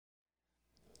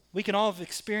We can all have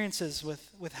experiences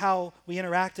with how we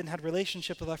interact and had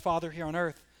relationship with our Father here on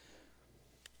earth.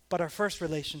 But our first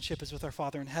relationship is with our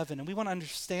Father in heaven. And we want to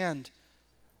understand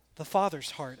the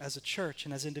Father's heart as a church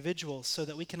and as individuals so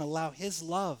that we can allow his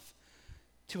love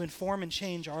to inform and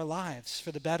change our lives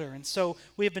for the better. And so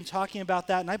we have been talking about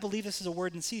that, and I believe this is a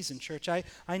word in season, church.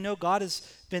 I know God has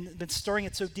been stirring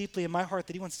it so deeply in my heart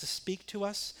that he wants to speak to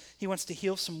us. He wants to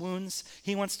heal some wounds.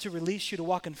 He wants to release you to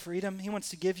walk in freedom. He wants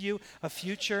to give you a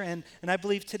future, and I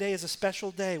believe today is a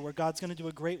special day where God's going to do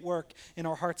a great work in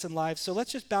our hearts and lives. So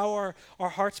let's just bow our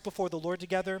hearts before the Lord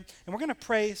together, and we're going to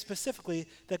pray specifically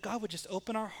that God would just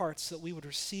open our hearts so that we would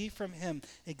receive from him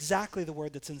exactly the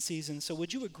word that's in season. So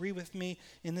would you agree with me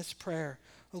in this prayer?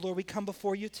 Oh Lord, we come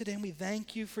before you today and we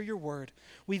thank you for your word.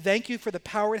 We thank you for the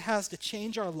power it has to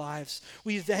change our lives.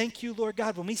 We thank you, Lord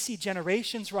God, when we see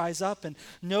generations rise up and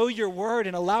know your word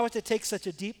and allow it to take such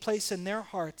a deep place in their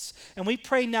hearts. And we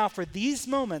pray now for these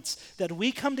moments that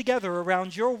we come together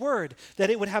around your word, that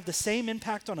it would have the same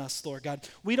impact on us, Lord God.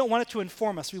 We don't want it to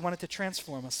inform us. We want it to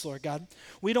transform us, Lord God.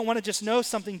 We don't want to just know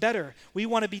something better. We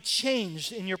want to be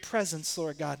changed in your presence,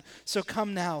 Lord God. So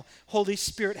come now. Holy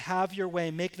Spirit, have your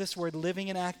way. Make this word living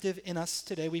and active in us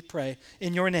today, we pray.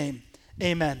 In your name,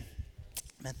 amen.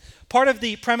 Amen. Part of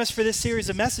the premise for this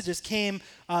series of messages came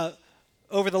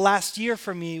over the last year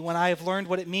for me when I have learned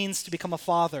what it means to become a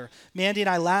father. Mandy and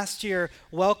I last year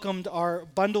welcomed our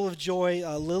bundle of joy,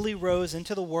 Lily Rose,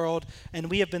 into the world, and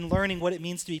we have been learning what it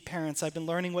means to be parents. I've been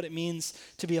learning what it means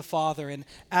to be a father, and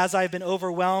as I've been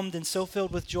overwhelmed and so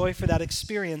filled with joy for that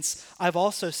experience, I've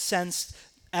also sensed,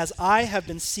 as I have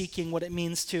been seeking what it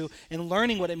means to and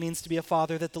learning what it means to be a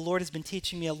father, that the Lord has been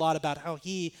teaching me a lot about how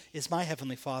he is my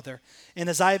heavenly Father. And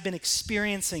as I have been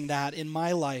experiencing that in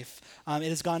my life, it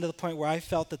has gone to the point where I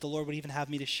felt that the Lord would even have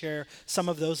me to share some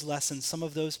of those lessons, some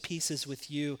of those pieces with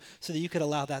you so that you could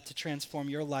allow that to transform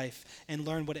your life and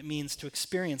learn what it means to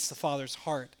experience the Father's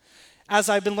heart. As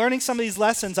I've been learning some of these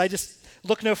lessons, I just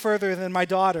look no further than my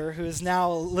daughter, who is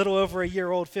now a little over a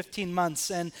year old, 15 months.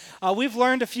 And we've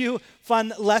learned a few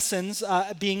fun lessons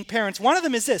being parents. One of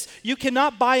them is this: you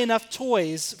cannot buy enough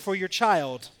toys for your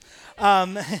child.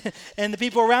 And the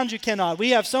people around you cannot.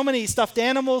 We have so many stuffed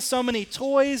animals, so many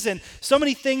toys, and so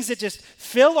many things that just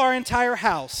fill our entire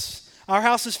house. Our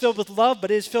house is filled with love,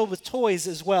 but it is filled with toys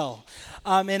as well.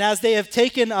 And as they have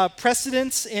taken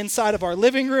precedence inside of our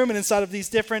living room and inside of these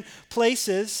different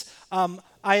places,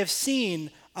 I have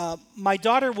seen my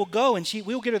daughter will go and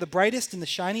we'll get her the brightest and the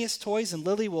shiniest toys, and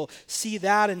Lily will see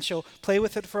that and she'll play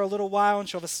with it for a little while, and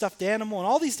she'll have a stuffed animal and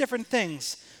all these different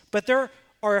things. But there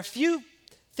are a few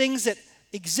things that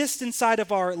exist inside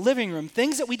of our living room,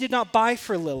 things that we did not buy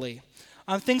for Lily,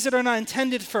 things that are not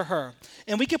intended for her.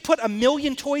 And we could put 1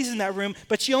 million toys in that room,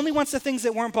 but she only wants the things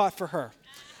that weren't bought for her,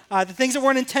 the things that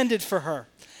weren't intended for her.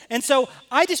 And so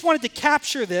I just wanted to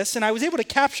capture this, and I was able to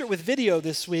capture it with video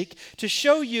this week to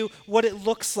show you what it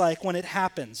looks like when it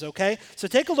happens, okay? So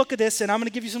take a look at this, and I'm going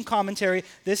to give you some commentary.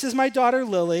 This is my daughter,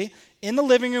 Lily, in the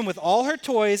living room with all her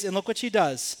toys, and look what she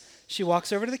does. She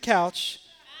walks over to the couch,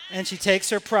 and she takes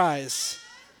her prize.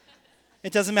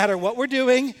 It doesn't matter what we're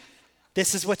doing.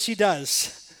 This is what she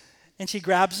does. And she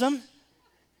grabs them,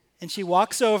 and she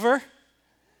walks over.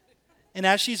 And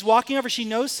as she's walking over, she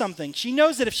knows something. She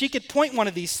knows that if she could point one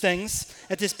of these things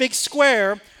at this big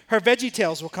square, her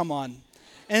VeggieTales will come on.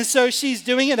 And so she's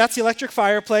doing it. That's the electric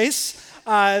fireplace,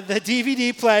 the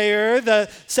DVD player, the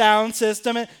sound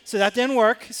system. So that didn't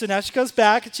work. So now she goes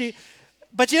back.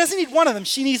 But she doesn't need one of them.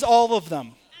 She needs all of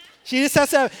them. She just has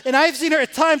to have, and I've seen her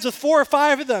at times with 4 or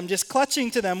 5 of them, just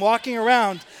clutching to them, walking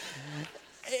around.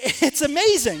 It's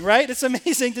amazing, right? It's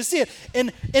amazing to see it.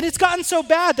 And it's gotten so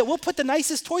bad that we'll put the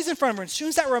nicest toys in front of her, and as soon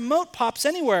as that remote pops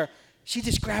anywhere, she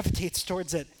just gravitates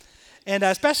towards it. And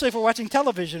especially if we're watching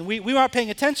television, we aren't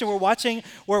paying attention. We're watching,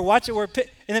 and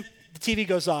then the TV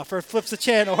goes off or flips the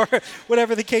channel or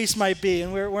whatever the case might be,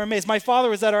 and we're amazed. My father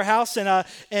was at our house,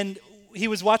 and he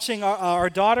was watching our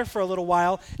daughter for a little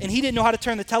while, and he didn't know how to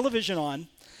turn the television on.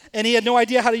 And he had no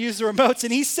idea how to use the remotes.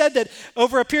 And he said that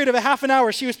over a period of a half an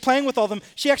hour, she was playing with all of them.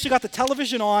 She actually got the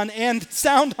television on and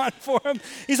sound on for him.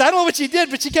 He said, I don't know what she did,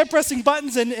 but she kept pressing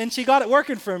buttons, and she got it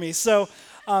working for me. So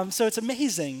it's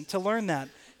amazing to learn that.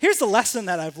 Here's the lesson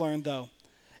that I've learned, though,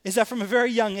 is that from a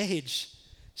very young age,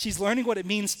 she's learning what it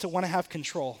means to want to have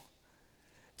control,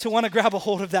 to want to grab a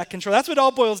hold of that control. That's what it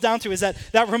all boils down to, is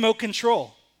that remote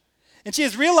control. And she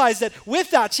has realized that with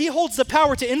that, she holds the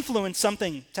power to influence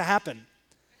something to happen.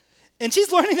 And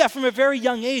she's learning that from a very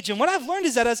young age. And what I've learned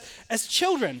is that as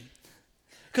children,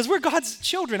 Because we're God's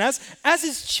children. As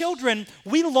his children,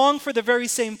 we long for the very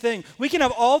same thing. We can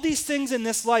have all these things in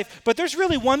this life, but there's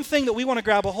really one thing that we want to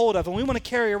grab a hold of and we want to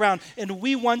carry around and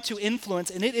we want to influence,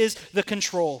 and it is the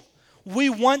control. We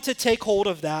want to take hold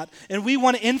of that and we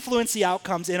want to influence the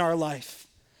outcomes in our life.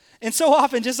 And so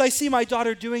often, just as I see my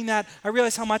daughter doing that, I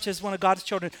realize how much as one of God's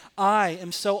children, I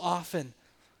am so often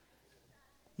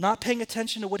not paying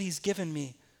attention to what he's given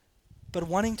me, but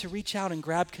wanting to reach out and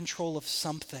grab control of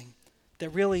something that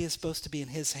really is supposed to be in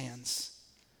his hands.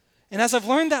 And as I've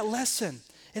learned that lesson,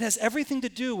 it has everything to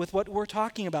do with what we're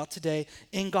talking about today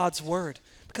in God's word.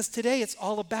 Because today it's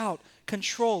all about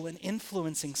control and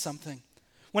influencing something.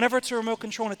 Whenever it's a remote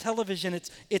control on a television,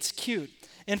 it's cute.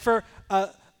 And for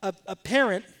a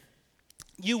parent,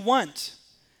 you want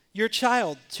your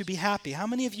child to be happy. How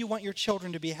many of you want your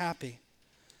children to be happy?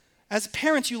 As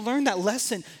parents, you learn that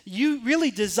lesson. You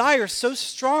really desire so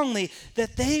strongly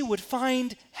that they would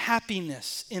find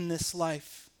happiness in this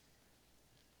life.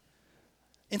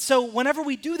 And so whenever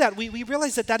we do that, we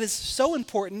realize that that is so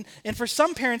important. And for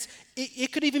some parents,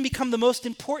 it could even become the most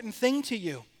important thing to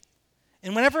you.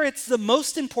 And whenever it's the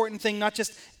most important thing, not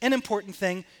just an important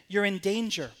thing, you're in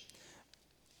danger.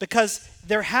 Because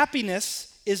their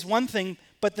happiness is one thing,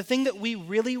 but the thing that we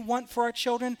really want for our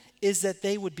children is that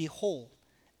they would be whole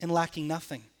and lacking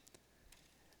nothing.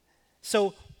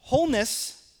 So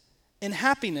wholeness and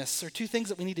happiness are two things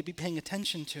that we need to be paying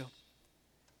attention to,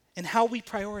 and how we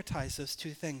prioritize those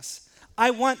two things.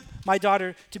 I want my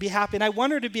daughter to be happy, and I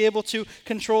want her to be able to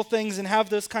control things and have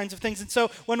those kinds of things. And so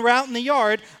when we're out in the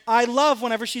yard, I love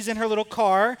whenever she's in her little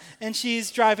car and she's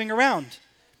driving around.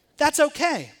 That's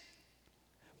okay.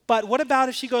 But what about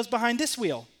if she goes behind this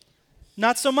wheel?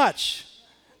 Not so much,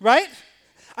 right?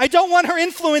 I don't want her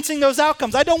influencing those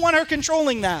outcomes. I don't want her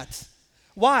controlling that.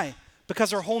 Why?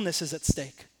 Because her wholeness is at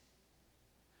stake.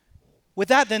 With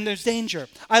that, then there's danger.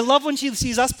 I love when she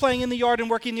sees us playing in the yard and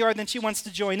working in the yard, then she wants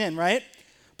to join in, right?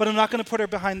 But I'm not going to put her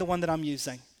behind the one that I'm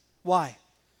using. Why?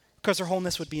 Because her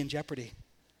wholeness would be in jeopardy.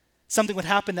 Something would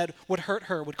happen that would hurt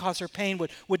her, would cause her pain,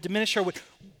 would diminish her,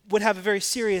 would have a very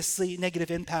seriously negative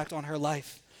impact on her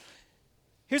life.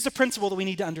 Here's the principle that we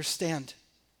need to understand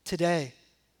today.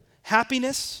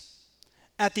 Happiness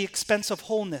at the expense of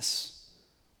wholeness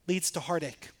leads to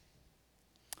heartache.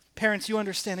 Parents, you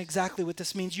understand exactly what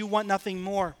this means. You want nothing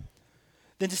more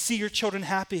than to see your children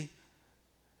happy,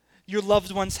 your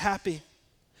loved ones happy.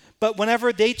 But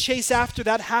whenever they chase after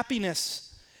that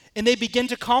happiness and they begin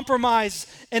to compromise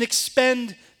and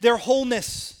expend their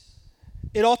wholeness,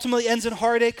 it ultimately ends in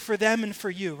heartache for them and for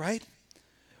you, right?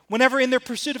 Whenever in their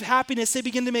pursuit of happiness, they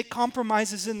begin to make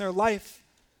compromises in their life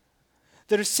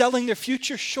that are selling their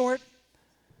future short,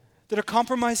 that are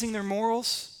compromising their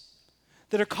morals,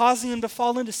 that are causing them to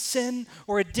fall into sin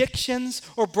or addictions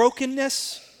or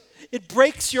brokenness, it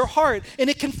breaks your heart and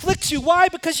it conflicts you. Why?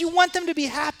 Because you want them to be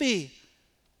happy.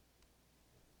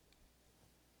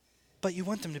 But you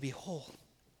want them to be whole.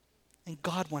 And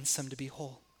God wants them to be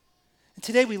whole. And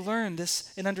today we learn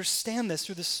this and understand this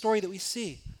through the story that we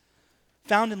see,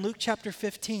 found in Luke chapter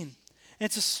 15. And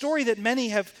it's a story that many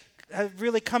have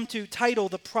really come to title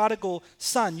the prodigal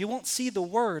son. You won't see the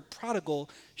word prodigal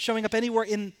showing up anywhere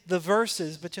in the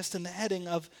verses, but just in the heading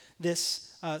of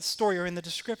this story or in the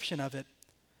description of it.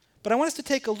 But I want us to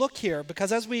take a look here,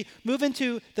 because as we move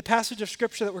into the passage of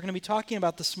scripture that we're going to be talking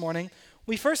about this morning,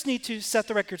 we first need to set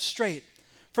the record straight.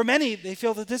 For many, they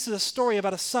feel that this is a story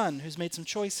about a son who's made some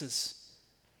choices.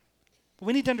 But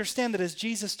we need to understand that as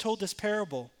Jesus told this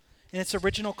parable in its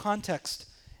original context,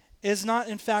 it is not,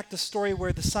 in fact, a story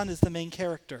where the son is the main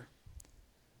character.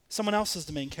 Someone else is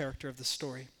the main character of the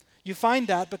story. You find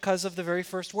that because of the very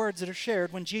first words that are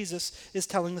shared when Jesus is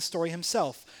telling the story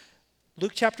himself.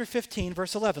 Luke chapter 15,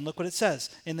 verse 11, look what it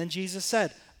says. And then Jesus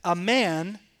said, a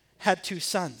man had two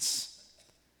sons.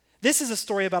 This is a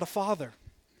story about a father.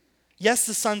 Yes,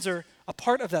 the sons are a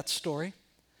part of that story,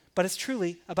 but it's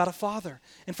truly about a father.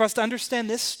 And for us to understand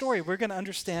this story, we're going to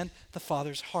understand the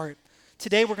father's heart.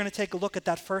 Today we're going to take a look at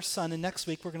that first son, and next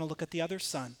week we're going to look at the other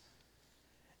son,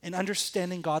 and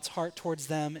understanding God's heart towards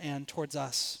them and towards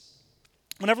us.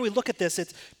 Whenever we look at this,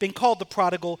 it's been called the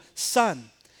prodigal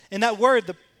son. And that word,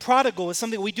 the prodigal, is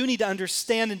something we do need to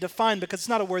understand and define, because it's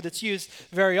not a word that's used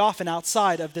very often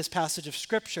outside of this passage of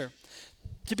Scripture.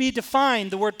 To be defined,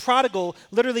 the word prodigal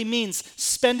literally means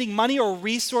spending money or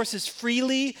resources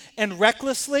freely and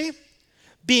recklessly,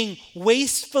 being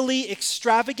wastefully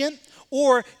extravagant,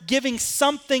 or giving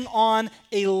something on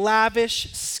a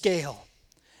lavish scale.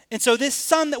 And so this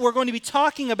son that we're going to be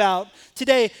talking about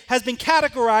today has been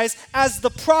categorized as the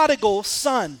prodigal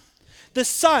son. The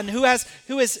son who has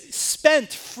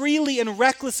spent freely and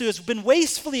recklessly, who has been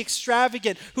wastefully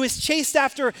extravagant, who has chased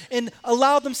after and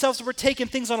allowed themselves to partake in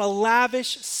things on a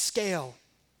lavish scale.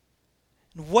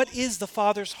 And what is the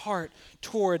Father's heart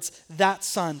towards that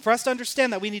son? For us to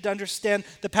understand that, we need to understand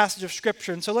the passage of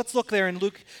Scripture. And so let's look there in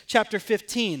Luke chapter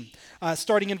 15,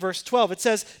 starting in verse 12. It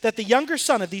says that the younger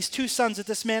son of these two sons that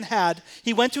this man had,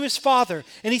 he went to his father,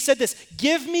 and he said this,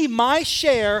 "Give me my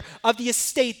share of the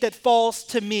estate that falls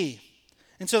to me."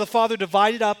 And so the father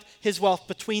divided up his wealth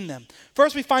between them.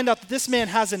 First, we find out that this man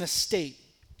has an estate.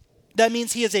 That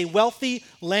means he is a wealthy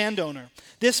landowner.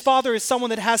 This father is someone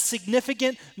that has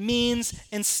significant means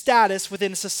and status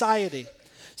within society.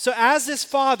 So as this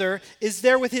father is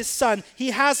there with his son,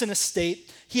 he has an estate.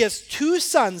 He has two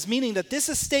sons, meaning that this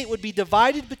estate would be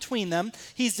divided between them.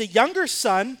 He's the younger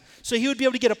son, so he would be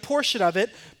able to get a portion of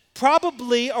it,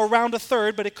 probably around a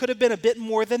third, but it could have been a bit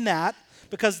more than that,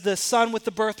 because the son with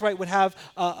the birthright would have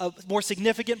a more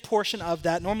significant portion of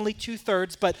that, normally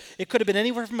 2/3, but it could have been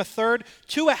anywhere from a third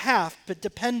to a half, but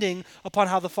depending upon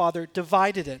how the father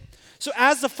divided it. So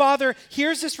as the father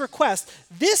hears this request,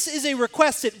 this is a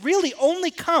request that really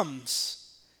only comes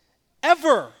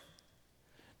ever,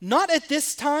 not at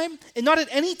this time and not at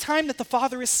any time that the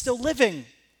father is still living.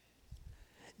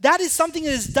 That is something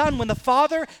that is done when the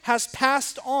father has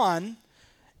passed on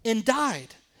and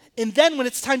died. And then when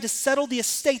it's time to settle the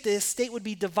estate would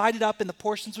be divided up and the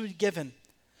portions would be given.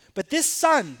 But this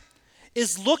son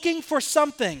is looking for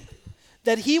something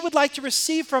that he would like to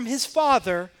receive from his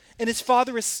father, and his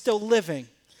father is still living.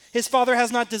 His father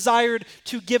has not desired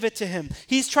to give it to him.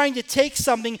 He's trying to take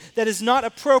something that is not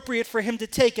appropriate for him to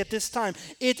take at this time.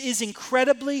 It is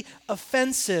incredibly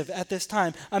offensive at this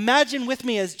time. Imagine with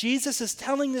me as Jesus is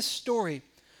telling this story.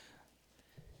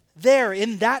 There,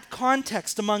 in that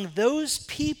context, among those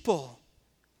people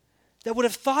that would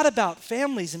have thought about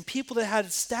families and people that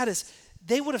had status,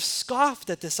 they would have scoffed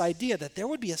at this idea that there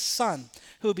would be a son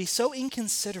who would be so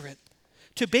inconsiderate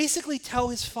to basically tell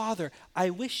his father, "I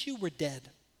wish you were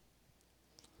dead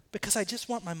because I just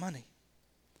want my money.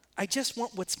 I just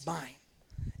want what's mine.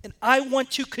 And I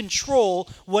want to control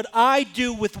what I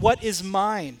do with what is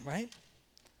mine," right?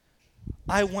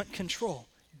 I want control.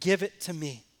 Give it to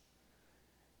me.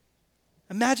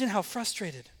 Imagine how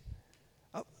frustrated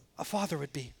a father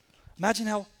would be. Imagine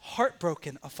how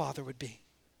heartbroken a father would be.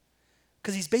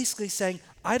 Because he's basically saying,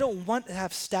 I don't want to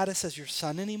have status as your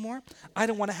son anymore. I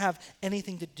don't want to have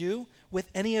anything to do with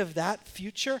any of that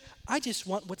future. I just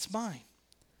want what's mine.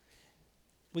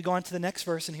 We go on to the next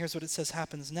verse, and here's what it says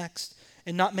happens next.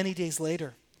 And not many days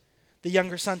later, the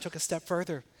younger son took a step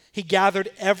further. He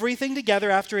gathered everything together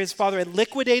after his father had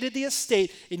liquidated the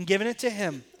estate and given it to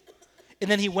him. And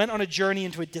then he went on a journey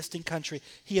into a distant country.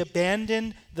 He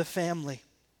abandoned the family.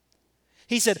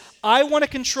 He said, I want to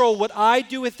control what I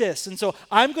do with this. And so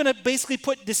I'm going to basically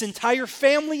put this entire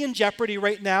family in jeopardy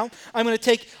right now. I'm going to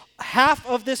take half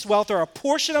of this wealth or a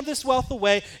portion of this wealth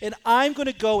away, and I'm going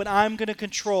to go and I'm going to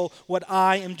control what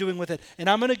I am doing with it. And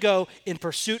I'm going to go in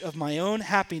pursuit of my own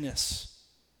happiness.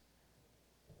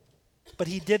 But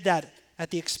he did that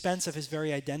at the expense of his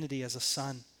very identity as a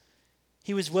son.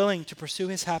 He was willing to pursue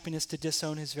his happiness to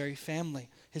disown his very family,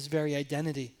 his very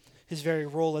identity, his very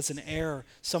role as an heir,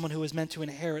 someone who was meant to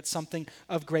inherit something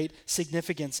of great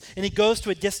significance. And he goes to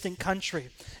a distant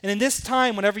country. And in this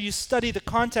time, whenever you study the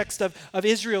context of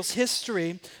Israel's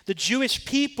history, the Jewish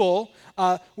people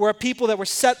were a people that were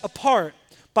set apart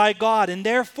by God. And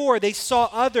therefore, they saw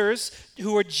others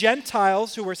who were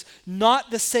Gentiles, who were not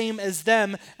the same as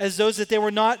them, as those that they were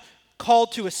not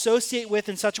called to associate with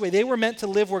in such a way. They were meant to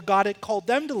live where God had called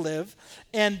them to live.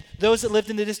 And those that lived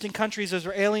in the distant countries, those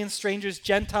were aliens, strangers,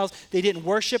 Gentiles. They didn't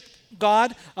worship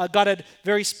God. God had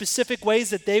very specific ways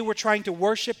that they were trying to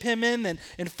worship him in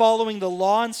and following the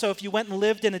law. And so if you went and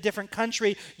lived in a different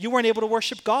country, you weren't able to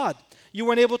worship God. You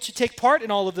weren't able to take part in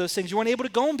all of those things. You weren't able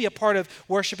to go and be a part of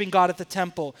worshiping God at the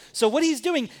temple. So what he's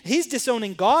doing, he's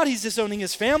disowning God. He's disowning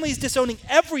his family. He's disowning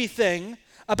everything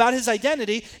about his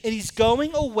identity, and he's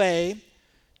going away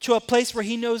to a place where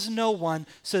he knows no one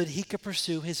so that he could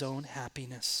pursue his own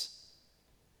happiness.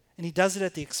 And he does it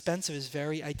at the expense of his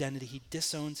very identity. He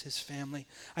disowns his family.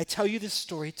 I tell you this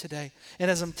story today, and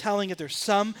as I'm telling it, there's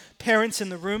some parents in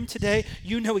the room today,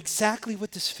 you know exactly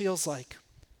what this feels like.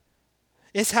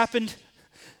 It's happened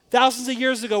thousands of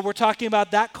years ago. We're talking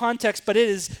about that context, but it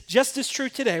is just as true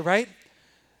today, right?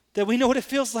 That we know what it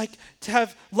feels like to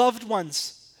have loved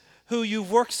ones who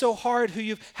you've worked so hard, who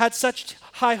you've had such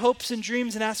high hopes and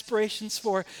dreams and aspirations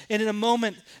for, and in a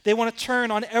moment, they want to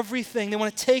turn on everything. They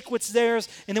want to take what's theirs,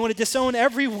 and they want to disown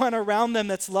everyone around them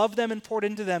that's loved them and poured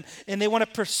into them, and they want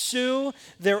to pursue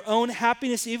their own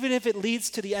happiness, even if it leads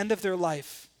to the end of their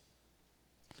life,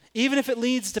 even if it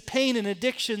leads to pain and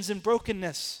addictions and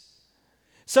brokenness.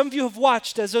 Some of you have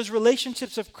watched as those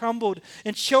relationships have crumbled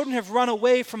and children have run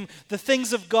away from the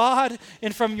things of God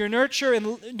and from your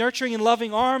nurturing and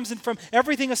loving arms and from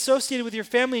everything associated with your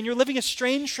family, and you're living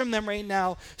estranged from them right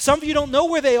now. Some of you don't know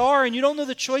where they are and you don't know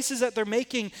the choices that they're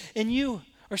making, and you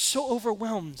are so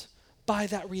overwhelmed by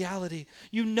that reality.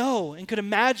 You know and could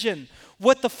imagine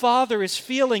what the father is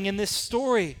feeling in this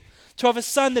story. To have a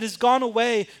son that has gone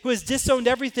away, who has disowned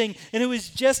everything, and who is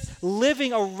just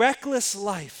living a reckless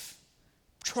life,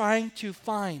 trying to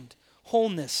find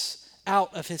wholeness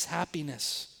out of his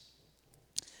happiness.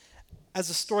 As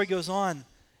the story goes on,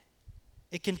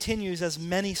 it continues as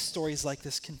many stories like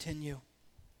this continue.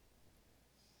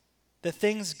 The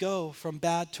things go from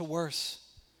bad to worse.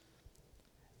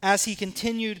 As he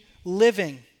continued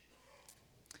living,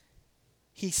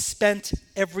 he spent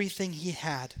everything he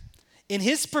had. In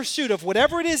his pursuit of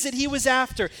whatever it is that he was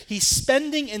after, he's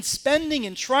spending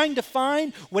and trying to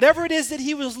find whatever it is that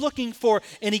he was looking for,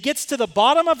 and he gets to the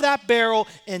bottom of that barrel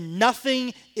and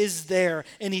nothing is there,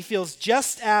 and he feels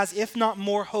just as, if not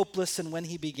more, hopeless than when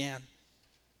he began.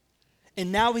 And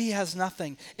now he has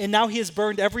nothing. And now he has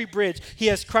burned every bridge. He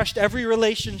has crushed every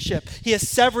relationship. He has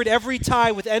severed every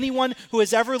tie with anyone who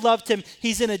has ever loved him.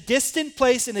 He's in a distant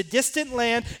place, in a distant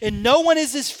land, and no one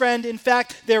is his friend. In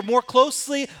fact, they're more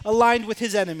closely aligned with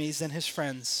his enemies than his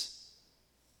friends.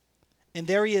 And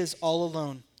there he is, all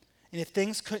alone. And if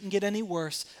things couldn't get any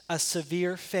worse, a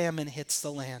severe famine hits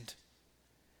the land.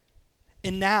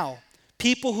 And now,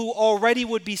 people who already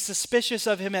would be suspicious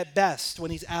of him at best when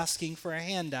he's asking for a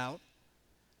handout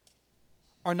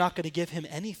are not going to give him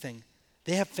anything.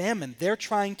 They have famine. They're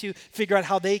trying to figure out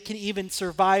how they can even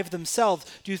survive themselves.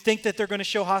 Do you think that they're going to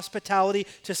show hospitality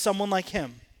to someone like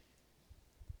him?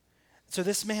 So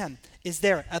this man is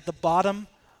there at the bottom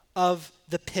of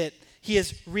the pit. He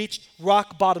has reached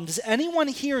rock bottom. Does anyone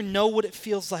here know what it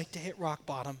feels like to hit rock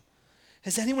bottom?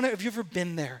 Have you ever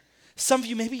been there? Some of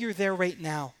you, maybe you're there right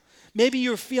now. Maybe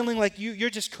you're feeling like you're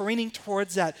just careening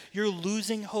towards that. You're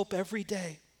losing hope every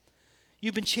day.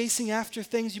 You've been chasing after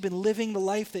things. You've been living the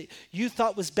life that you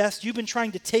thought was best. You've been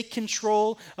trying to take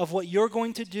control of what you're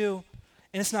going to do,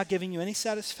 and it's not giving you any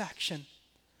satisfaction.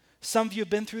 Some of you have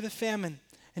been through the famine,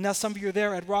 and now some of you are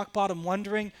there at rock bottom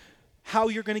wondering how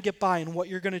you're going to get by and what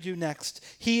you're going to do next.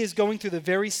 He is going through the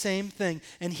very same thing,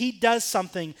 and he does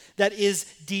something that is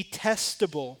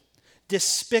detestable,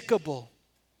 despicable,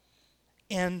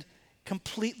 and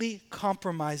completely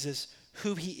compromises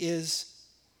who he is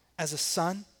as a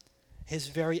son, his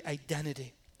very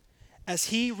identity. As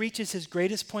he reaches his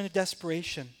greatest point of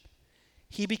desperation,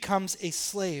 he becomes a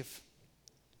slave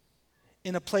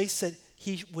in a place that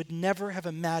he would never have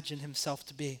imagined himself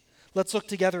to be. Let's look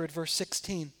together at verse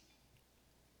 16.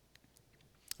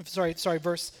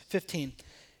 Verse 15.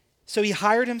 So he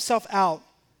hired himself out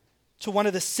to one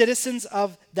of the citizens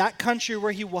of that country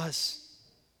where he was,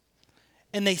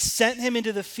 and they sent him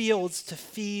into the fields to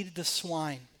feed the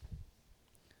swine.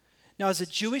 Now, as a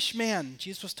Jewish man,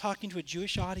 Jesus was talking to a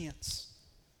Jewish audience.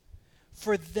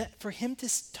 For him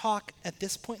to talk at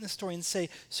this point in the story and say,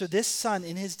 so this son,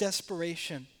 in his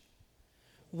desperation,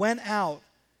 went out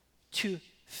to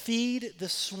feed the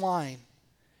swine,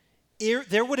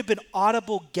 there would have been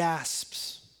audible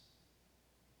gasps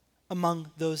among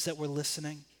those that were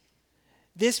listening.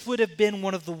 This would have been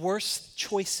one of the worst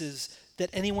choices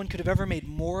that anyone could have ever made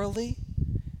morally,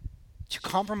 to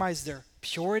compromise their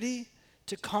purity,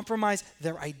 to compromise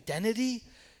their identity,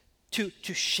 to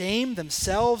shame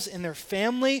themselves and their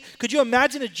family. Could you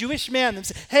imagine a Jewish man and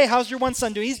say, hey, how's your one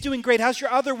son doing? He's doing great. How's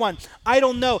your other one? I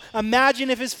don't know. Imagine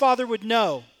if his father would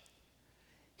know.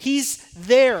 He's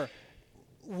there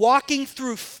walking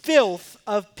through filth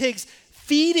of pigs,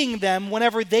 feeding them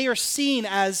whenever they are seen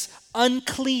as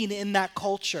unclean in that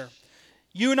culture.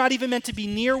 You're not even meant to be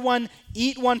near one,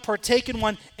 eat one, partake in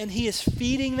one, and he is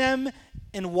feeding them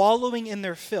and wallowing in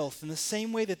their filth. In the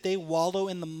same way that they wallow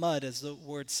in the mud, as the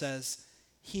word says,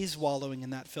 he's wallowing in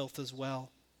that filth as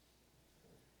well.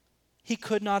 He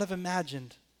could not have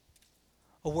imagined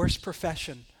a worse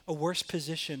profession, a worse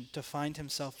position to find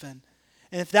himself in.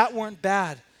 And if that weren't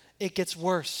bad, it gets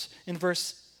worse. In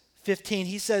verse 15,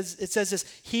 it says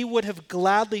this, he would have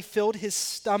gladly filled his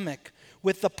stomach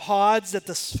with the pods that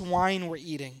the swine were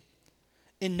eating,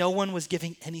 and no one was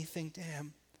giving anything to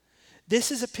him. This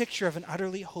is a picture of an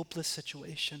utterly hopeless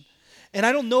situation. And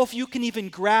I don't know if you can even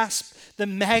grasp the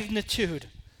magnitude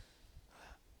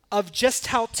of just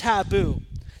how taboo,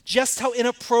 just how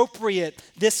inappropriate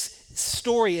this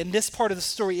story and this part of the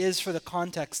story is for the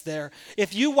context there.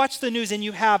 If you watch the news, and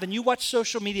you watch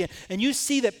social media, and you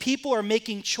see that people are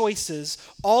making choices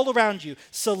all around you,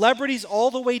 celebrities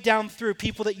all the way down through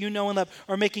people that you know and love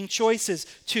are making choices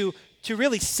to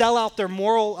really sell out their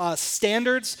moral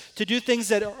standards, to do things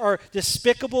that are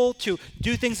despicable, to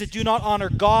do things that do not honor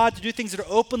God, to do things that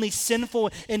are openly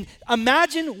sinful. And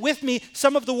imagine with me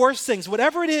some of the worst things,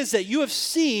 whatever it is that you have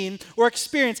seen or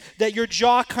experienced, that your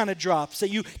jaw kind of drops, that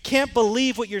you can't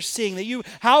believe what you're seeing,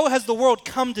 how has the world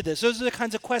come to this? Those are the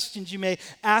kinds of questions you may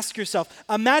ask yourself.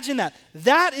 Imagine that.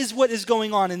 That is what is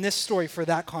going on in this story for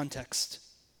that context.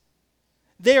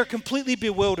 They are completely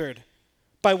bewildered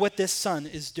by what this son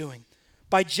is doing,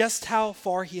 by just how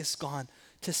far he has gone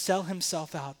to sell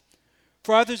himself out.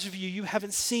 For others of you, you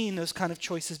haven't seen those kind of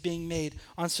choices being made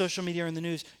on social media or in the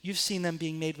news. You've seen them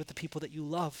being made with the people that you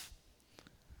love.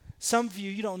 Some of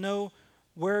you don't know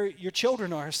where your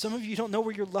children are. Some of you don't know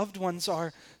where your loved ones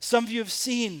are. Some of you have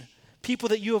seen people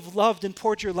that you have loved and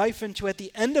poured your life into at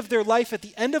the end of their life, at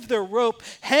the end of their rope,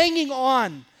 hanging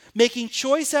on, making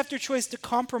choice after choice to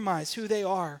compromise who they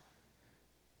are,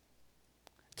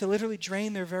 to literally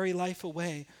drain their very life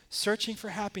away, searching for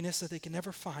happiness that they can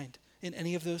never find in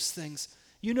any of those things.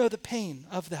 You know the pain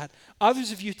of that.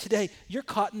 Others of you today, you're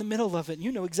caught in the middle of it.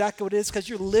 You know exactly what it is because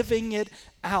you're living it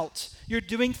out. You're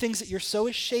doing things that you're so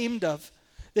ashamed of,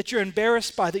 that you're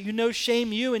embarrassed by, that you know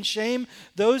shame you and shame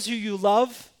those who you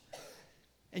love.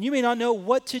 And you may not know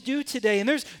what to do today. And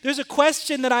there's a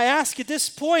question that I ask at this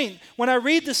point when I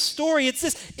read the story. It's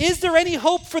this: is there any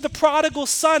hope for the prodigal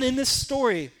son in this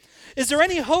story? Is there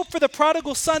any hope for the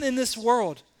prodigal son in this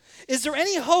world? Is there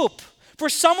any hope for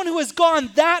someone who has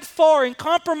gone that far and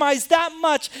compromised that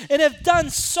much and have done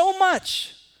so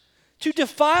much to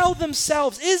defile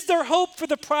themselves? Is there hope for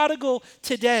the prodigal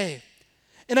today?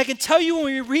 And I can tell you, when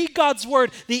we read God's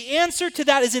word, the answer to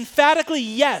that is emphatically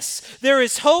yes. There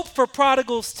is hope for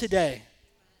prodigals today.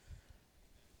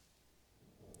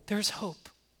 There's hope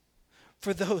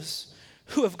for those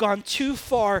who have gone too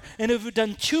far and who have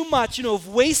done too much and who have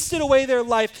wasted away their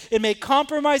life and made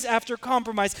compromise after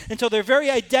compromise until their very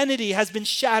identity has been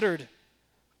shattered.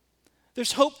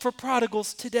 There's hope for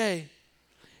prodigals today.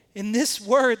 And this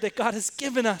word that God has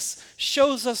given us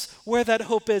shows us where that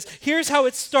hope is. Here's how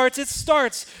it starts. It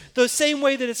starts the same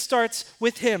way that it starts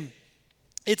with him.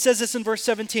 It says this in verse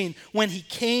 17, when he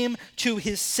came to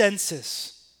his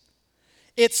senses.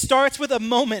 It starts with a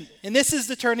moment, and this is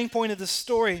the turning point of the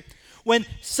story. When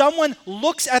someone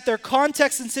looks at their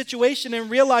context and situation and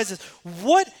realizes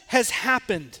what has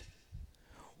happened,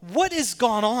 what has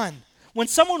gone on. When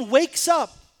someone wakes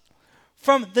up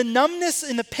from the numbness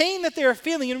and the pain that they are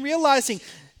feeling and realizing,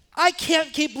 I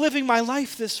can't keep living my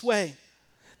life this way.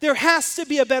 There has to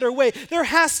be a better way. There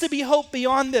has to be hope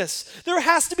beyond this. There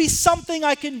has to be something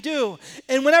I can do.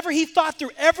 And whenever he thought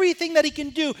through everything that he can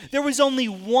do, there was only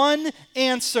one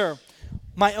answer.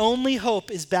 My only hope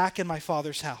is back in my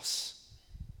Father's house.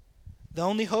 The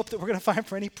only hope that we're going to find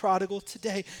for any prodigal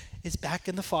today is back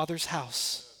in the Father's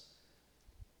house.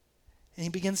 And he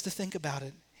begins to think about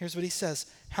it. Here's what he says.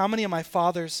 How many of my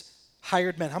father's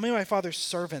hired men, how many of my father's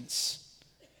servants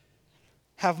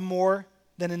have more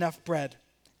than enough bread,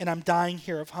 and I'm dying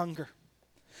here of hunger?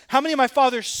 How many of my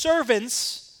father's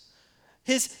servants,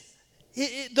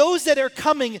 those that are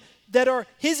coming, that are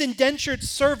his indentured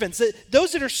servants,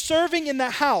 those that are serving in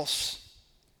the house,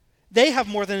 they have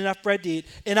more than enough bread to eat,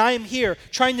 and I am here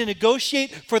trying to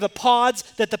negotiate for the pods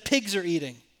that the pigs are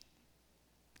eating,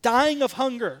 dying of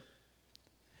hunger.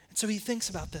 And so he thinks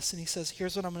about this, and he says,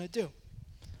 here's what I'm going to do.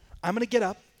 I'm going to get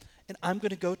up, and I'm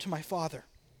going to go to my father.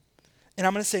 And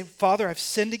I'm going to say, Father, I've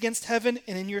sinned against heaven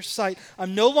and in your sight.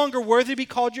 I'm no longer worthy to be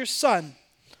called your son.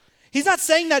 He's not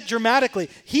saying that dramatically.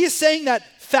 He is saying that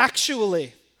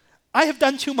factually. I have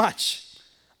done too much.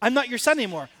 I'm not your son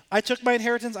anymore. I took my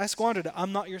inheritance, I squandered it.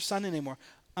 I'm not your son anymore.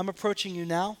 I'm approaching you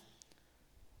now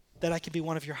that I could be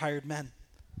one of your hired men,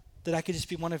 that I could just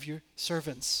be one of your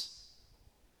servants,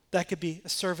 that I could be a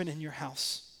servant in your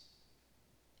house.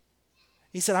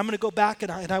 He said, I'm going to go back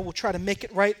and I will try to make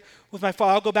it right with my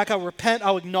father. I'll go back, I'll repent,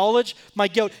 I'll acknowledge my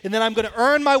guilt, and then I'm going to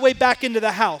earn my way back into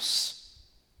the house.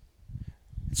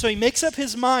 So he makes up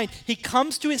his mind. He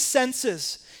comes to his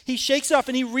senses. He shakes it off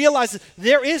and he realizes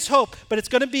there is hope, but it's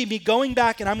going to be me going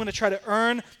back and I'm going to try to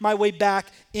earn my way back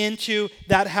into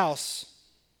that house.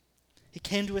 He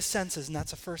came to his senses, and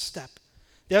that's the first step.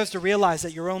 The other is to realize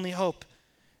that your only hope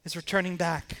is returning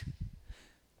back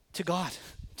to God,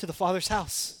 to the Father's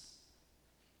house.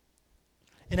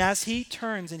 And as he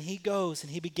turns and he goes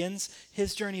and he begins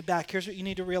his journey back, here's what you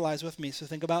need to realize with me. So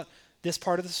think about this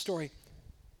part of the story.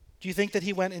 Do you think that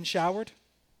he went and showered?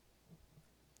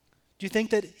 Do you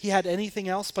think that he had anything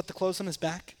else but the clothes on his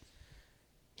back?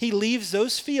 He leaves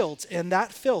those fields and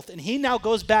that filth, and he now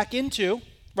goes back into,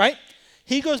 right?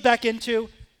 He goes back into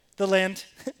the land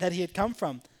that he had come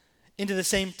from, into the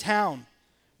same town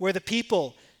where the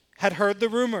people had heard the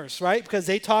rumors, right? Because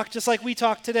they talked just like we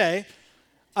talk today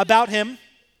about him,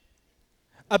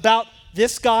 about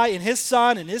this guy and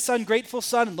his ungrateful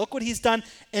son, and look what he's done.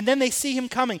 And then they see him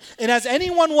coming. And as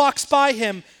anyone walks by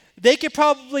him, they could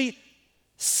probably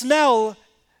smell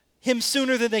him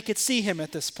sooner than they could see him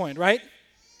at this point, right?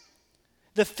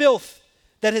 The filth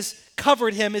that has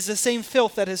covered him is the same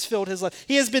filth that has filled his life.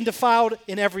 He has been defiled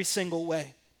in every single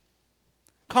way.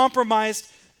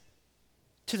 Compromised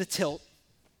to the tilt.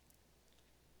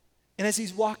 And as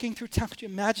he's walking through town, could you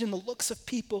imagine the looks of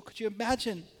people? Could you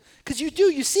imagine? Because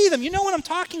you see them. You know what I'm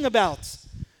talking about.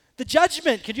 The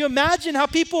judgment. Could you imagine how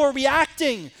people are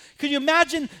reacting? Could you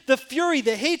imagine the fury,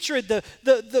 the hatred,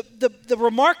 the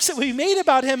remarks that we made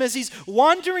about him as he's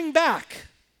wandering back?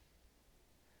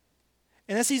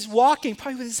 And as he's walking,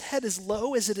 probably with his head as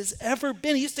low as it has ever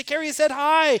been. He used to carry his head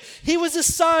high. He was a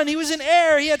son. He was an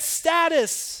heir. He had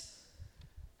status.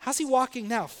 How's he walking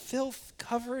now? Filth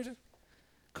covered,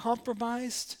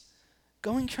 compromised,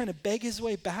 trying to beg his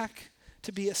way back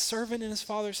to be a servant in his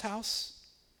father's house.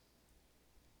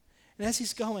 And as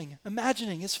he's going,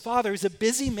 imagining his father is a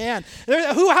busy man.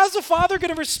 How's the father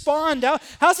going to respond?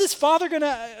 How's his father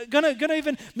gonna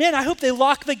even, man, I hope they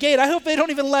lock the gate. I hope they don't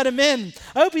even let him in.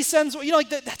 I hope he sends,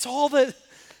 that's all the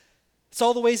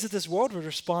ways that this world would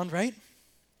respond, right?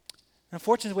 And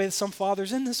unfortunately, the way that some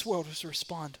fathers in this world would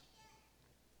respond.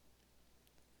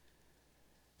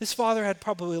 This father had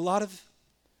probably a lot of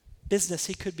business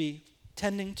he could be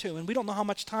tending to. And we don't know how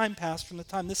much time passed from the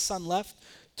time this son left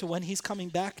to when he's coming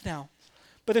back now.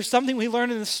 But there's something we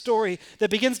learn in this story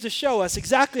that begins to show us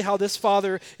exactly how this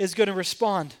father is going to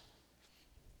respond.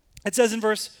 It says in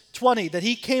verse 20 that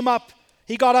he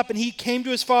got up and he came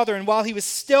to his father, and while he was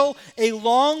still a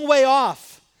long way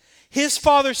off, his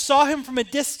father saw him from a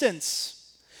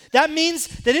distance. That means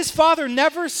that his father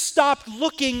never stopped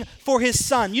looking for his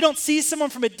son. You don't see someone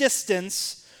from a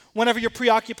distance whenever you're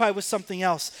preoccupied with something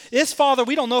else. This father,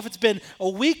 we don't know if it's been a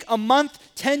week, a month,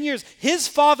 10 years. His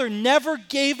father never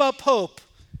gave up hope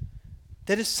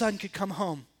that his son could come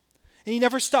home. And he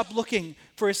never stopped looking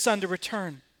for his son to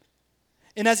return.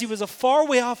 And as he was a far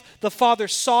way off, the father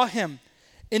saw him.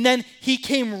 And then he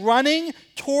came running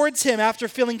towards him after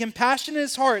feeling compassion in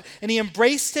his heart, and he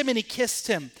embraced him and he kissed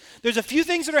him. There's a few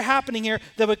things that are happening here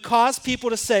that would cause people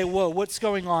to say, whoa, what's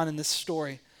going on in this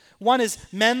story? One is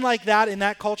men like that in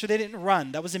that culture, they didn't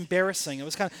run. That was embarrassing. It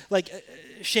was kind of like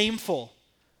shameful.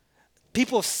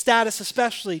 People of status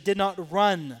especially did not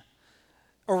run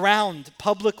around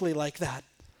publicly like that.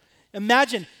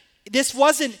 Imagine, this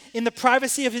wasn't in the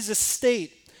privacy of his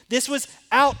estate. This was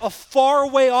out a far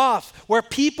way off where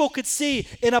people could see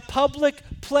in a public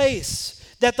place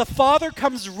that the father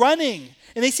comes running.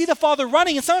 And they see the father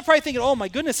running, and someone probably thinking, oh my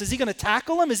goodness, is he going to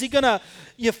tackle him? Is he going to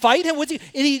fight him? And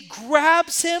he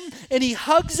grabs him, and he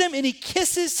hugs him, and he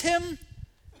kisses him.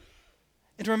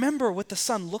 And remember what the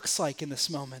son looks like in this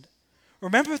moment.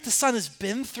 Remember what the son has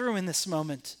been through in this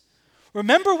moment.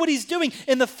 Remember what he's doing.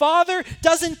 And the father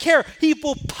doesn't care. He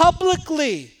will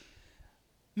publicly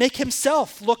make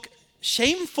himself look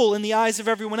shameful in the eyes of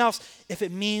everyone else if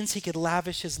it means he could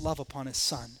lavish his love upon his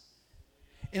son.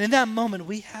 And in that moment,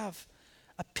 we have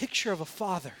a picture of a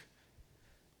father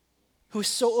who is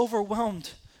so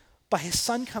overwhelmed by his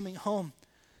son coming home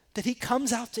that he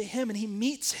comes out to him and he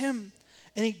meets him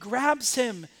and he grabs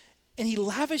him and he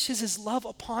lavishes his love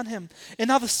upon him. And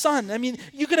now the son,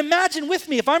 you can imagine with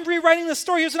me, if I'm rewriting the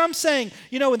story, here's what I'm saying.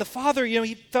 And the father,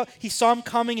 he saw him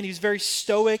coming and he was very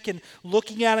stoic and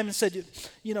looking at him and said,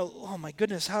 oh my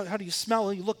goodness, how do you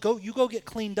smell? You go get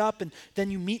cleaned up, and then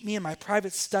you meet me in my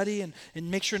private study and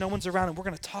make sure no one's around, and we're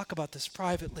going to talk about this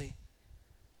privately.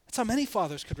 That's how many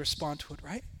fathers could respond to it,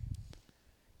 right?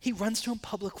 He runs to him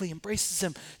publicly, embraces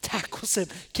him, tackles him,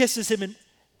 kisses him, and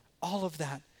all of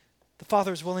that. The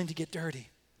father is willing to get dirty.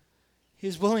 He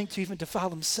is willing to even defile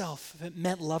himself if it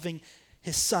meant loving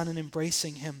his son and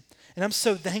embracing him. And I'm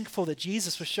so thankful that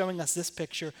Jesus was showing us this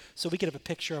picture so we could have a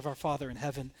picture of our Father in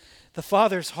heaven. The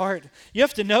Father's heart. You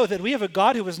have to know that we have a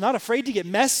God who was not afraid to get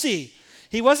messy.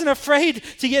 He wasn't afraid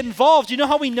to get involved. You know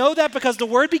how we know that? Because the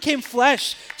Word became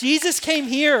flesh. Jesus came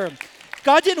here.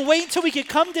 God didn't wait until we could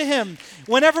come to him.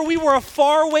 Whenever we were a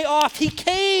far way off, he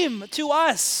came to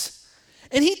us.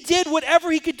 And he did whatever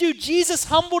he could do. Jesus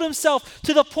humbled himself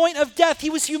to the point of death. He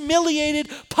was humiliated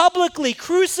publicly,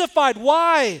 crucified.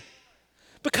 Why?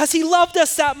 Because he loved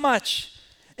us that much.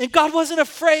 And God wasn't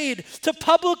afraid to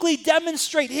publicly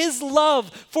demonstrate his love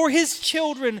for his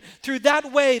children through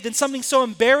that way than something so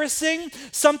embarrassing,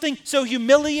 something so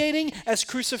humiliating as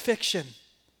crucifixion.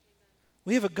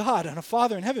 We have a God and a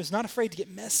Father in heaven who's not afraid to get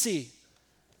messy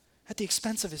at the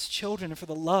expense of his children and for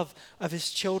the love of his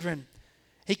children.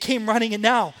 He came running, and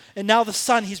now the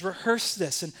Son, he's rehearsed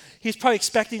this, and he's probably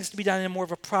expecting this to be done in more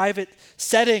of a private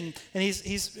setting. And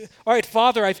he's all right,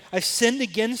 Father, I've sinned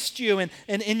against you and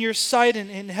in your sight and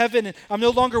in heaven, and I'm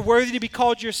no longer worthy to be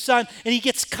called your son. And he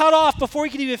gets cut off before he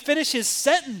can even finish his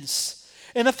sentence.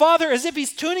 And the father, as if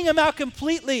he's tuning him out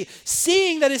completely,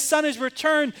 seeing that his son has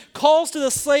returned, calls to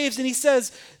the slaves and he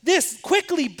says,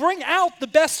 quickly bring out the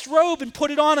best robe and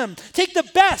put it on him. Take the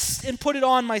best and put it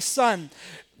on my son.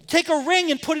 Take a ring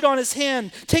and put it on his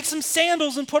hand. Take some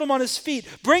sandals and put them on his feet.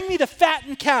 Bring me the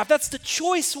fattened calf. That's the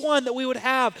choice one that we would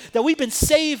have, that we've been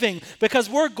saving because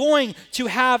we're going to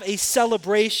have a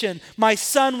celebration. My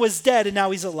son was dead and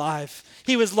now he's alive.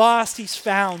 He was lost, he's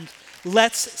found.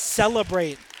 Let's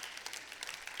celebrate.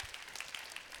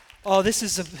 Oh, this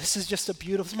is just a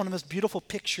beautiful, this is one of the most beautiful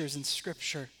pictures in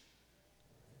Scripture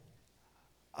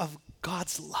of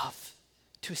God's love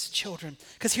to his children.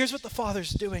 Because here's what the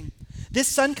Father's doing. This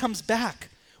son comes back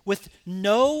with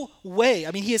no way.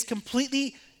 I mean, he has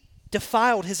completely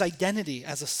defiled his identity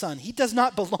as a son. He does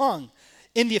not belong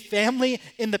in the family,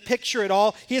 in the picture at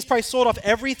all. He has probably sold off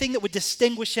everything that would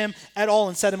distinguish him at all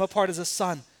and set him apart as a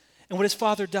son. And what his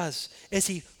father does is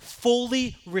he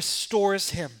fully restores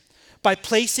him by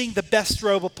placing the best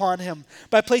robe upon him,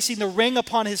 by placing the ring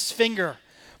upon his finger,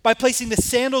 by placing the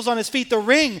sandals on his feet. The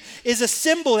ring is a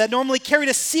symbol that normally carried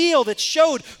a seal that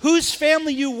showed whose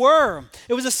family you were.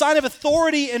 It was a sign of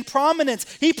authority and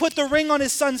prominence. He put the ring on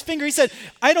his son's finger. He said,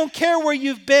 I don't care where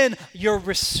you've been. You're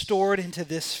restored into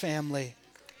this family.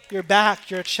 You're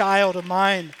back. You're a child of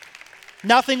mine.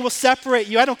 Nothing will separate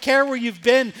you. I don't care where you've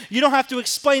been. You don't have to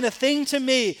explain a thing to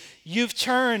me. You've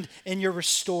turned and you're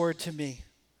restored to me.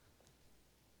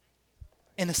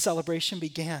 And the celebration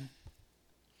began.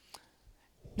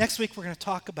 Next week, we're going to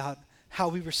talk about how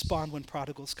we respond when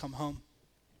prodigals come home.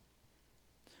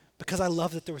 Because I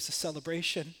love that there was a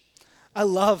celebration. I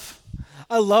love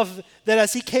that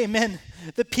as he came in,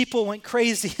 the people went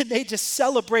crazy and they just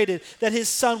celebrated that his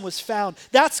son was found.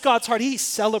 That's God's heart. He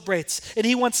celebrates and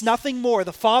he wants nothing more.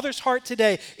 The Father's heart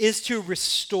today is to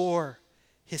restore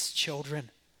his children.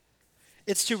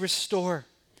 It's to restore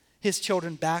his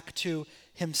children back to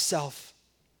himself.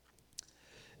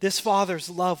 This father's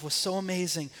love was so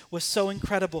amazing, was so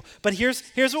incredible. But here's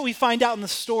what we find out in the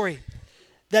story.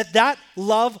 That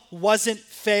love wasn't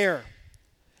fair.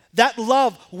 That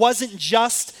love wasn't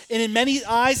just, and in many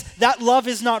eyes, that love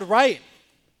is not right.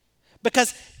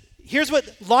 Because here's what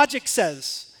logic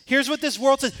says. Here's what this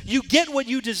world says. You get what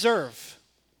you deserve.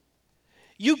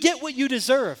 You get what you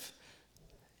deserve.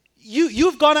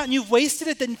 You've gone out and you've wasted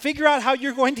it, then figure out how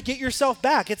you're going to get yourself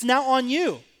back. It's now on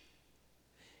you.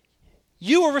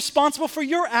 You are responsible for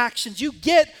your actions. You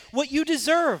get what you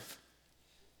deserve.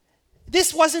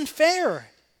 This wasn't fair.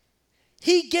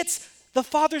 He gets the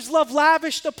Father's love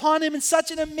lavished upon him in such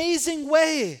an amazing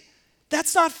way.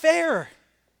 That's not fair.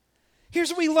 Here's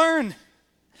what we learn.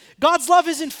 God's love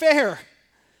isn't fair.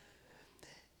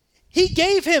 He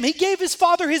gave his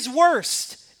Father his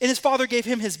worst, and his Father gave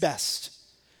him his best.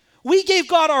 We gave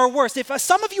God our worst. If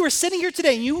some of you are sitting here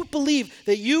today and you believe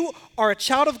that you are a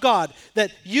child of God,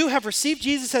 that you have received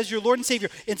Jesus as your Lord and Savior,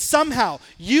 and somehow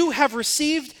you have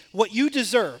received what you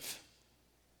deserve,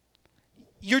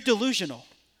 you're delusional.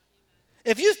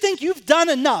 If you think you've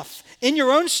done enough in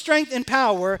your own strength and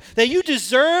power that you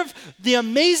deserve the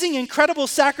amazing, incredible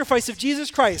sacrifice of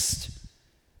Jesus Christ,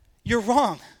 you're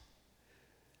wrong.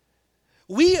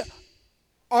 We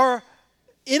are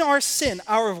in our sin,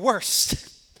 our worst.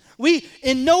 We,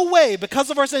 in no way,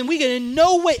 because of our sin, we can in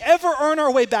no way ever earn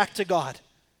our way back to God.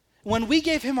 When we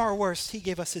gave him our worst, he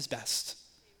gave us his best.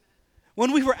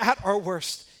 When we were at our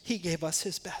worst, he gave us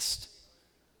his best.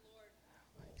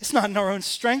 It's not in our own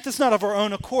strength. It's not of our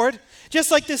own accord.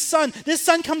 Just like this son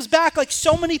comes back like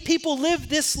so many people live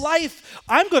this life.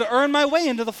 I'm going to earn my way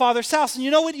into the Father's house. And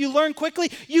you know what you learn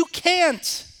quickly? You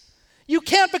can't. You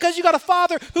can't, because you got a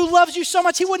Father who loves you so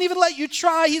much, he wouldn't even let you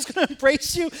try. He's going to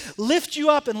embrace you, lift you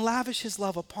up, and lavish his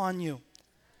love upon you.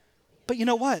 But you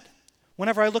know what?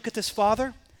 Whenever I look at this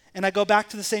Father, and I go back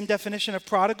to the same definition of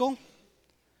prodigal,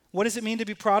 what does it mean to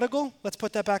be prodigal? Let's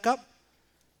put that back up.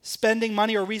 Spending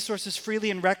money or resources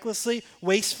freely and recklessly,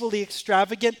 wastefully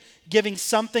extravagant, giving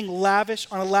something lavish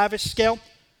on a lavish scale.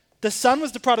 The son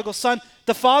was the prodigal son.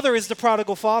 The father is the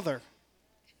prodigal father.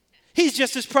 He's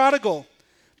just as prodigal,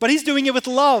 but he's doing it with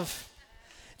love.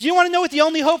 Do you want to know what the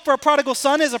only hope for a prodigal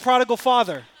son is? A prodigal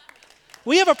father.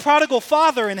 We have a prodigal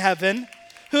father in heaven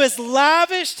who has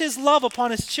lavished his love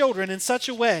upon his children in such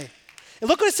a way. And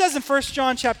look what it says in 1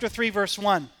 John chapter 3, verse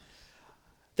 1.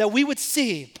 That we would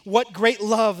see what great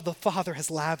love the Father has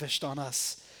lavished on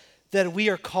us. That we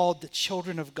are called the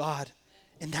children of God.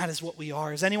 And that is what we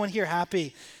are. Is anyone here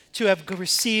happy to have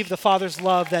received the Father's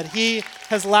love, that he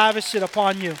has lavished it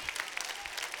upon you?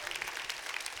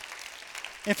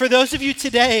 And for those of you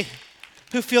today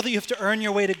who feel that you have to earn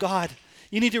your way to God,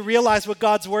 you need to realize what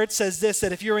God's word says this,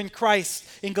 that if you're in Christ,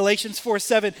 in Galatians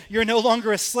 4:7, you're no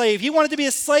longer a slave. He wanted to be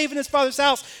a slave in his father's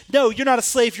house. No, you're not a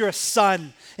slave, you're a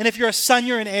son. And if you're a son,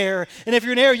 you're an heir. And if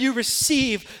you're an heir, you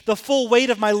receive the full weight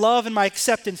of my love and my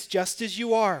acceptance just as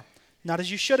you are. Not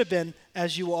as you should have been,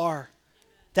 as you are.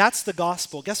 That's the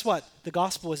gospel. Guess what? The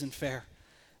gospel isn't fair.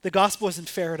 The gospel isn't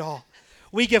fair at all.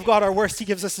 We give God our worst, he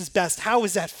gives us his best. How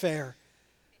is that fair?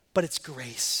 But it's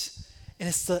grace. And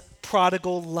it's the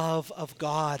prodigal love of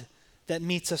God that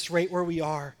meets us right where we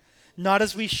are. Not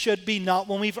as we should be, not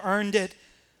when we've earned it,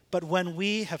 but when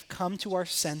we have come to our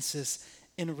senses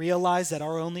and realize that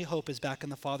our only hope is back in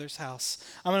the Father's house.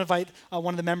 I'm going to invite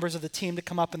one of the members of the team to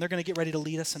come up, and they're going to get ready to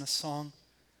lead us in a song.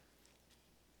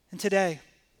 And today,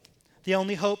 the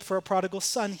only hope for a prodigal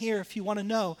son here, if you want to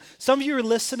know. Some of you are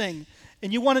listening,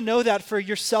 and you want to know that for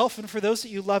yourself and for those that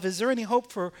you love. Is there any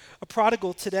hope for a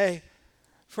prodigal today?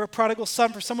 For a prodigal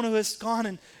son, for someone who has gone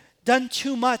and done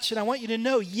too much? And I want you to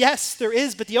know, yes, there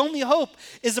is, but the only hope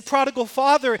is the prodigal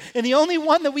father. And the only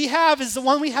one that we have is the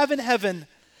one we have in heaven,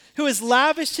 who has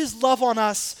lavished his love on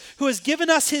us, who has given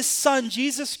us his son,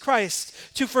 Jesus Christ,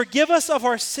 to forgive us of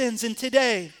our sins. And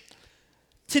today,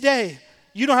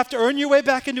 you don't have to earn your way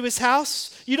back into his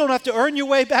house. You don't have to earn your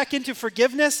way back into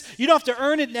forgiveness. You don't have to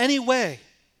earn it in any way.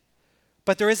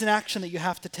 But there is an action that you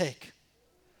have to take.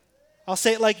 I'll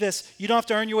say it like this. You don't have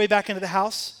to earn your way back into the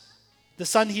house. The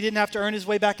son, he didn't have to earn his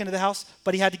way back into the house,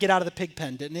 but he had to get out of the pig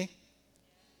pen, didn't he?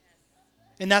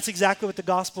 And that's exactly what the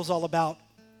gospel is all about.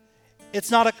 It's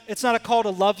not a call to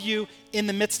love you in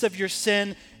the midst of your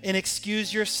sin and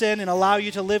excuse your sin and allow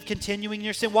you to live continuing in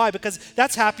your sin. Why? Because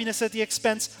that's happiness at the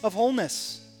expense of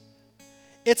wholeness.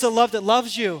 It's a love that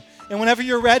loves you. And whenever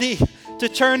you're ready to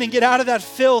turn and get out of that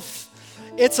filth,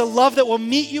 it's a love that will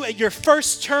meet you at your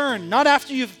first turn, not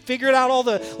after you've figured out all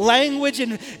the language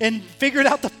and figured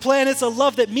out the plan. It's a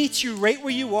love that meets you right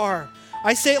where you are.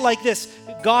 I say it like this: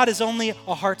 God is only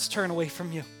a heart's turn away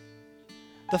from you.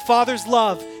 The Father's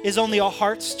love is only a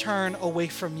heart's turn away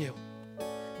from you.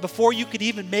 Before you could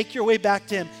even make your way back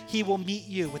to him, he will meet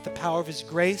you with the power of his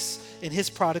grace and his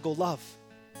prodigal love.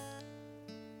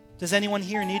 Does anyone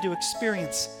here need to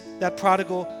experience that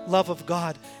prodigal love of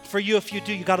God? For you, if you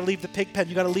do, you got to leave the pig pen.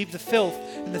 You got to leave the filth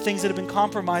and the things that have been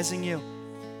compromising you.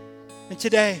 And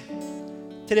today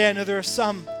I know there are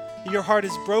some that your heart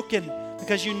is broken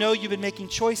because you know you've been making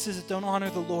choices that don't honor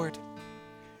the Lord.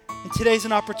 And today's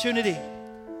an opportunity,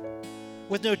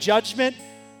 with no judgment,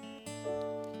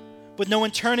 with no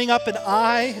one turning up an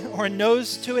eye or a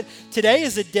nose to it. Today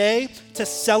is a day to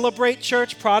celebrate,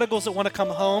 church, prodigals that want to come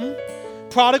home,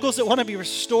 prodigals that want to be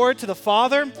restored to the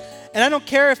Father. And I don't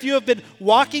care if you have been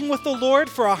walking with the Lord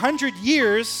for 100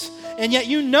 years, and yet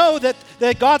you know that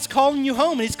God's calling you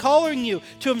home, and he's calling you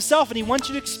to himself, and he wants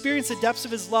you to experience the depths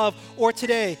of his love. Or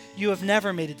today, you have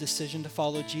never made a decision to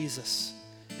follow Jesus,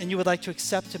 and you would like to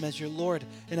accept him as your Lord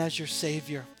and as your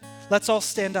Savior. Let's all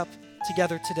stand up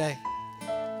together today.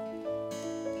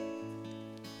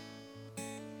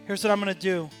 Here's what I'm going to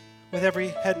do with every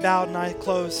head bowed and eye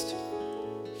closed.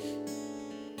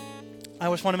 I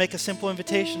just want to make a simple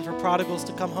invitation for prodigals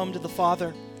to come home to the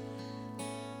Father.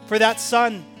 For that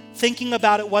son, thinking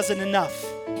about it wasn't enough.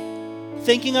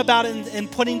 Thinking about it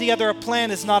and putting together a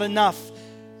plan is not enough.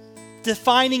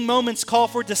 Defining moments call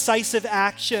for decisive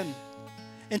action.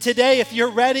 And today, if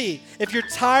you're ready, if you're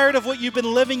tired of what you've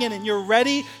been living in and you're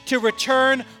ready to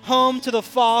return home to the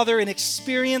Father and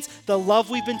experience the love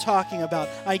we've been talking about,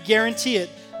 I guarantee it,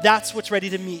 that's what's ready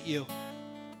to meet you.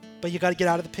 But you got to get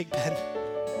out of the pig pen.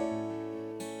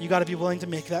 You got to be willing to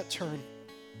make that turn.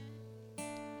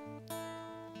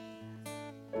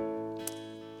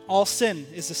 All sin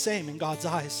is the same in God's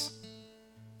eyes.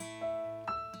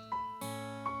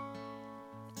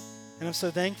 And I'm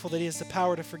so thankful that he has the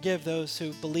power to forgive those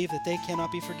who believe that they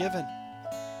cannot be forgiven.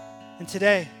 And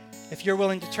today, if you're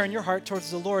willing to turn your heart towards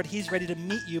the Lord, he's ready to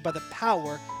meet you by the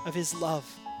power of his love.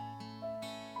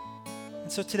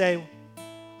 And so today,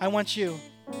 I want you,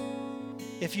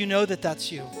 if you know that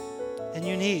that's you, and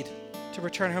you need to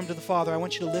return home to the Father, I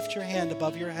want you to lift your hand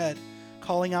above your head,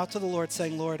 calling out to the Lord,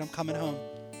 saying, Lord, I'm coming home.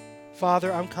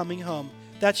 Father, I'm coming home.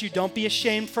 That's you. Don't be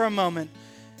ashamed for a moment.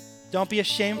 Don't be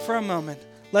ashamed for a moment.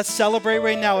 Let's celebrate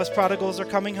right now as prodigals are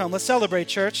coming home. Let's celebrate,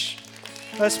 church.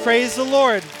 Let's praise the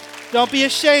Lord. Don't be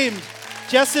ashamed.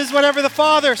 Just as whenever the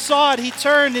Father saw it, he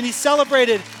turned and he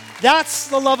celebrated. That's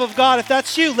the love of God. If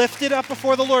that's you, lift it up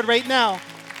before the Lord right now.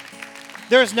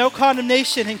 There is no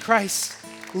condemnation in Christ.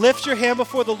 Lift your hand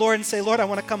before the Lord and say, Lord, I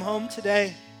want to come home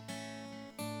today.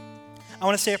 I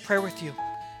want to say a prayer with you,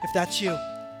 if that's you.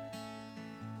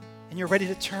 And you're ready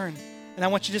to turn. And I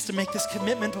want you just to make this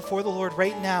commitment before the Lord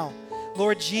right now.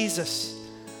 Lord Jesus,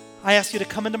 I ask you to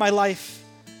come into my life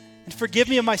and forgive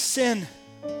me of my sin.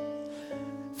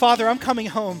 Father, I'm coming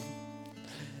home.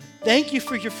 Thank you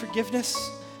for your forgiveness.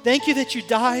 Thank you that you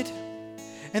died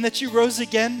and that you rose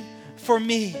again for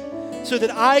me so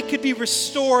that I could be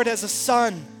restored as a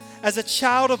son, as a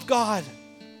child of God.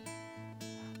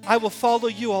 I will follow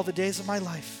you all the days of my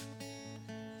life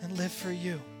and live for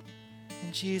you.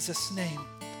 In Jesus' name,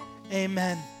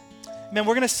 amen. Man,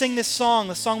 we're going to sing this song,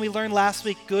 the song we learned last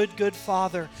week, Good, Good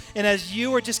Father. And as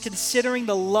you are just considering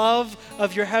the love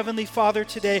of your Heavenly Father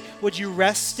today, would you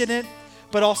rest in it?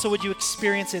 But also would you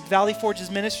experience it? Valley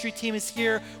Forge's ministry team is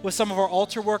here with some of our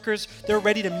altar workers. They're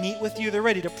ready to meet with you. They're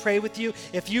ready to pray with you.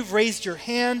 If you've raised your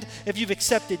hand, if you've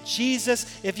accepted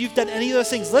Jesus, if you've done any of those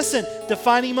things, listen,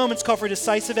 defining moments call for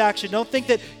decisive action. Don't think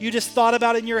that you just thought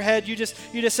about it in your head. You just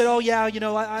said, oh yeah,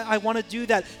 I want to do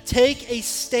that. Take a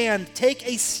stand. Take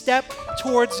a step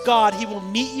towards God. He will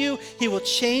meet you. He will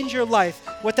change your life.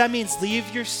 What that means, leave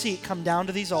your seat, come down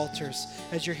to these altars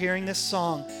as you're hearing this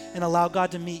song and allow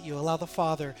God to meet you. Allow the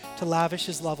Father to lavish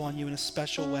his love on you in a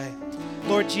special way.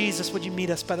 Lord Jesus, would you meet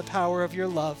us by the power of your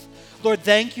love? Lord,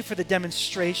 thank you for the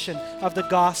demonstration of the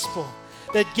gospel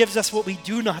that gives us what we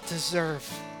do not deserve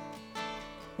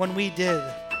when we did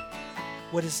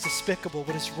what is despicable,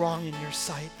 what is wrong in your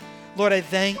sight. Lord, I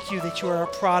thank you that you are a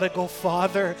prodigal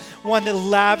Father, one that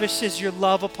lavishes your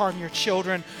love upon your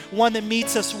children, one that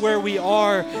meets us where we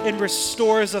are and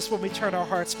restores us when we turn our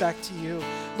hearts back to you.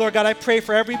 Lord God, I pray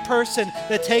for every person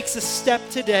that takes a step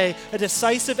today, a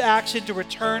decisive action to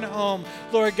return home.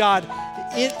 Lord God,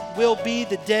 it will be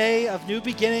the day of new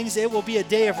beginnings. It will be a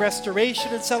day of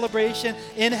restoration and celebration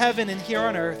in heaven and here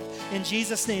on earth. In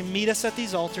Jesus' name, meet us at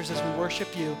these altars as we worship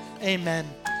you. Amen.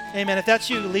 Amen. If that's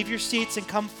you, leave your seats and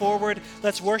come forward.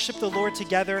 Let's worship the Lord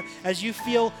together. As you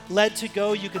feel led to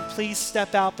go, you can please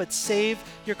step out, but save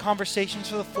your conversations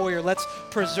for the foyer. Let's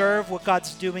preserve what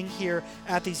God's doing here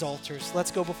at these altars.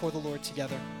 Let's go before the Lord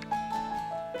together.